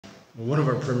Well, one of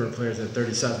our perimeter players had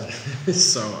 37,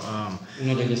 so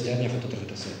uno degli esterni ha fatto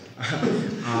 37.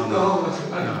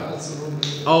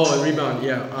 Oh, a rebound,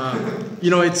 yeah. You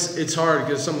know, it's hard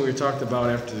because something we talked about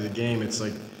after the game. It's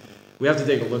like we have to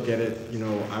take a look at it. You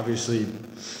know, obviously,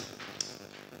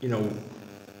 you know,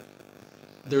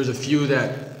 there's a few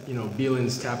that, you know,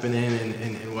 Bielan's tapping in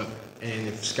and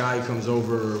if Sky comes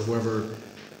over or whoever,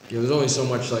 you know, there's only so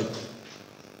much like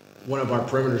one of our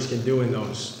perimeters can do in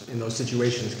those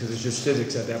situations because it's just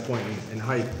physics at that point and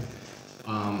height.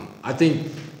 I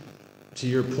think, to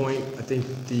your point, I think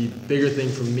the bigger thing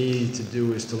for me to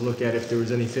do is to look at if there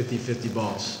was any 50-50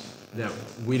 balls that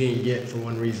we didn't get for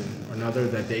one reason or another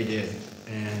that they did.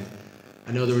 And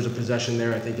I know there was a possession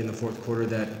there, I think in the fourth quarter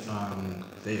that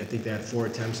I think they had 4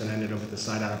 attempts and ended up with the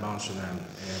side out of bounds for them.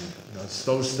 And you know, it's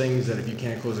those things that if you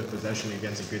can't close a possession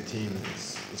against a good team,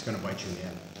 it's going to bite you in the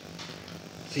end.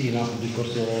 Sì, no, il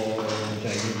discorso,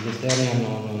 cioè, gli esterni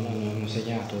hanno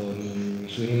segnato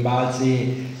sui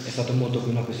rimbalzi, è stato molto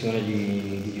più una questione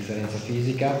di differenza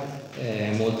fisica,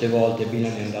 molte volte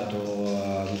Bilan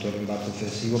ha avuto il rimbalzo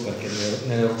offensivo perché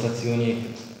nelle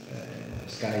rotazioni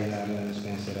Sky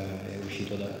Spencer è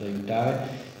riuscito ad aiutare,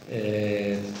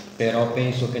 però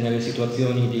penso che nelle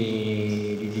situazioni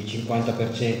di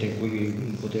 50% in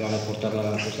cui potevamo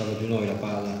portarla giù noi la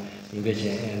palla,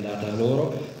 invece è andata a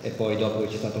loro, e poi dopo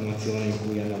c'è stata un'azione in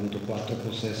cui hanno avuto 4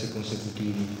 possessi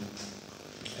consecutivi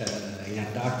in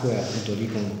attacco, e appunto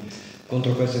lì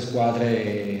contro queste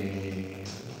squadre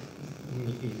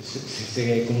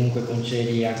se comunque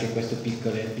concedi anche questi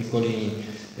piccoli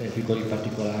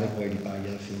particolari poi li paghi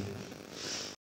alla fine.